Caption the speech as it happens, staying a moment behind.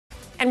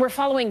And we're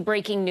following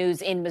breaking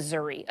news in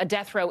Missouri. A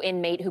death row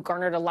inmate who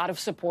garnered a lot of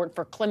support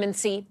for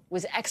clemency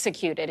was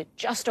executed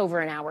just over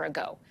an hour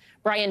ago.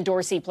 Brian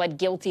Dorsey pled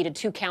guilty to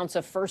 2 counts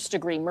of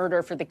first-degree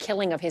murder for the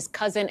killing of his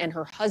cousin and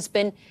her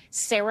husband,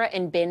 Sarah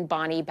and Ben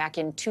Bonnie, back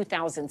in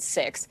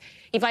 2006.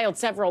 He filed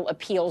several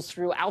appeals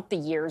throughout the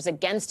years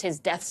against his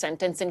death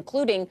sentence,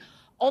 including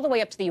all the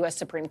way up to the U.S.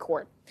 Supreme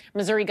Court.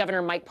 Missouri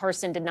Governor Mike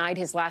Parson denied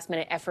his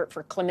last-minute effort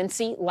for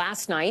clemency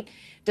last night,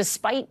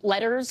 despite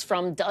letters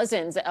from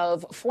dozens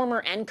of former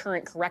and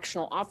current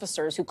correctional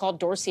officers who called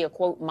Dorsey a,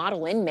 quote,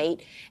 model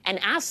inmate and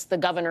asked the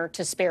governor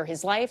to spare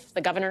his life.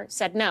 The governor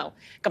said no.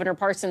 Governor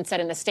Parson said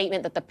in a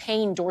statement that the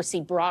pain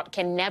Dorsey brought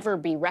can never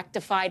be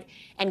rectified,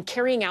 and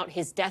carrying out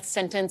his death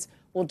sentence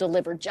will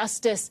deliver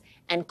justice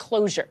and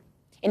closure.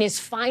 In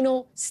his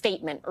final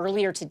statement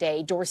earlier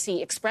today,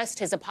 Dorsey expressed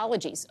his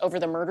apologies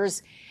over the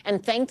murders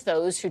and thanked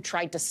those who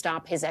tried to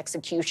stop his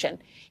execution.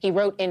 He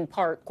wrote in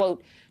part,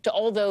 quote, "To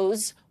all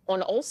those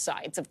on all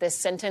sides of this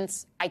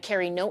sentence, I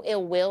carry no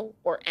ill will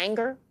or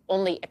anger,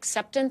 only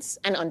acceptance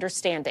and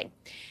understanding."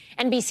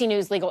 NBC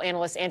News legal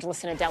analyst Angela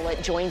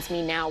Cinnadella joins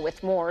me now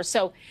with more.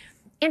 So,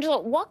 Angela,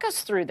 walk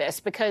us through this,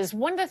 because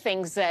one of the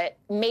things that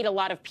made a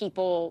lot of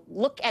people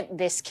look at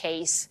this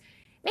case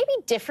maybe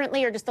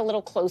differently or just a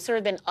little closer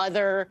than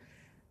other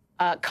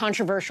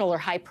controversial or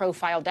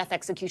high-profile death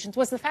executions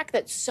was the fact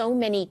that so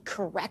many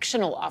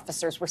correctional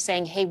officers were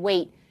saying, hey,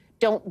 wait,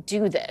 don't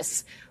do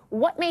this.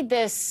 What made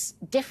this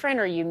different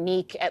or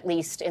unique, at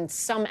least in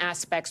some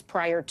aspects,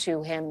 prior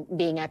to him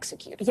being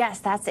executed? Yes,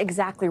 that's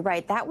exactly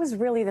right. That was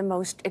really the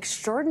most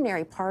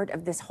extraordinary part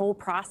of this whole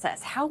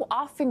process. How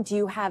often do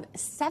you have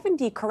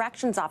 70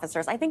 corrections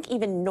officers, I think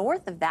even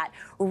north of that,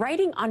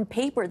 writing on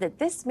paper that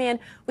this man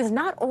was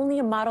not only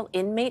a model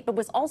inmate, but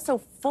was also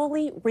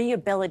fully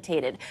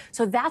rehabilitated?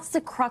 So that's the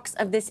crux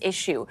of this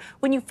issue.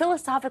 When you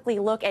philosophically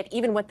look at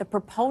even what the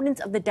proponents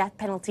of the death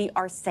penalty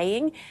are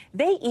saying,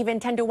 they even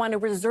tend to want to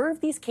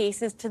reserve these cases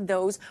to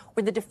those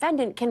where the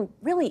defendant can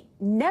really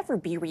never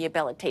be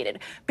rehabilitated.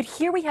 But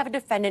here we have a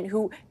defendant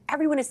who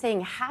everyone is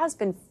saying has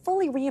been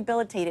fully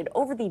rehabilitated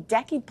over the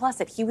decade plus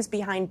that he was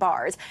behind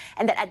bars,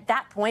 and that at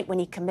that point when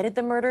he committed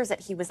the murders that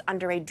he was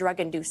under a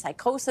drug-induced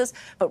psychosis,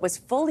 but was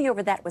fully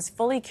over that, was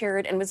fully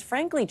cured, and was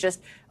frankly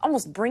just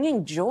almost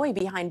bringing joy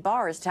behind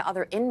bars to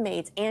other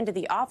inmates and to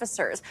the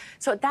officers.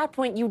 So at that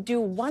point you do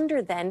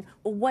wonder then,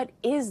 well, what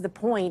is the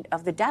point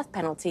of the death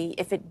penalty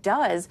if it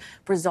does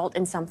result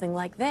in something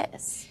like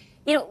this?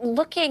 You know,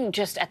 looking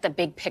just at the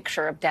big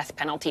picture of death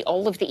penalty,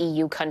 all of the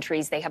EU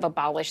countries, they have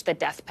abolished the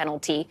death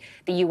penalty.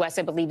 The U.S.,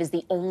 I believe, is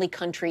the only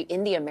country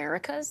in the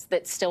Americas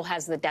that still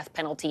has the death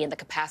penalty in the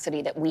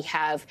capacity that we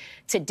have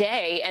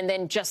today. And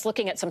then just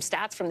looking at some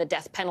stats from the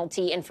Death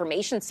Penalty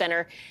Information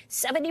Center,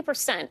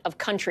 70% of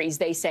countries,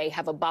 they say,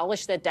 have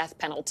abolished the death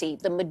penalty.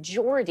 The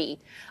majority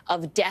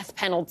of death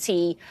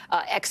penalty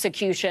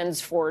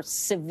executions for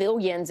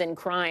civilians and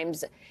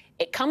crimes,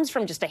 it comes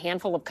from just a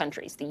handful of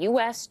countries: the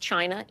U.S.,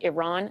 China,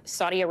 Iran,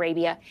 Saudi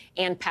Arabia,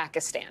 and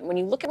Pakistan. When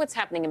you look at what's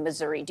happening in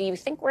Missouri, do you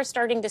think we're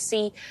starting to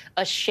see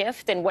a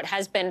shift in what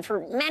has been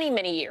for many,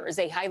 many years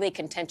a highly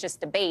contentious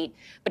debate?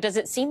 But does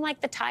it seem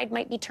like the tide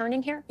might be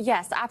turning here?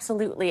 Yes,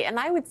 absolutely. And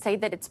I would say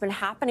that it's been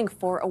happening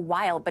for a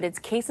while, but it's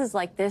cases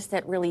like this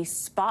that really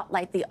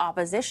spotlight the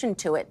opposition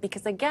to it.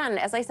 Because again,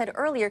 as I said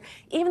earlier,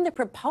 even the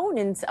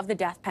proponents of the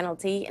death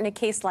penalty in a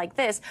case like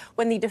this,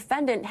 when the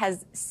defendant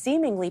has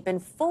seemingly been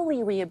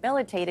fully rehabilitated,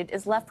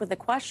 is left with the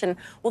question,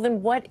 well,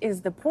 then what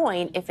is the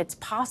point if it's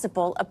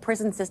possible a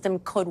prison system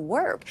could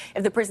work?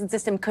 If the prison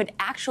system could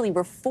actually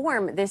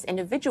reform this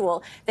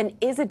individual, then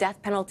is a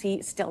death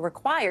penalty still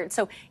required?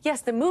 So, yes,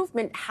 the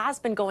movement has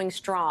been going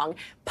strong.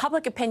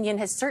 Public opinion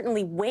has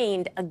certainly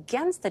waned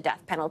against the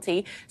death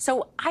penalty.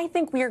 So I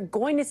think we are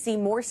going to see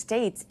more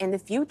states in the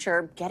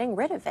future getting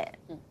rid of it.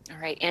 All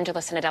right.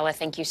 Angela Cinnadella,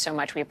 thank you so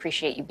much. We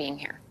appreciate you being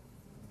here.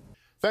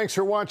 Thanks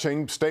for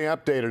watching. Stay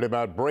updated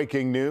about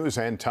breaking news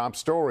and top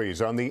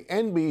stories on the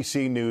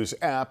NBC News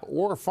app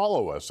or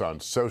follow us on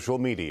social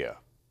media.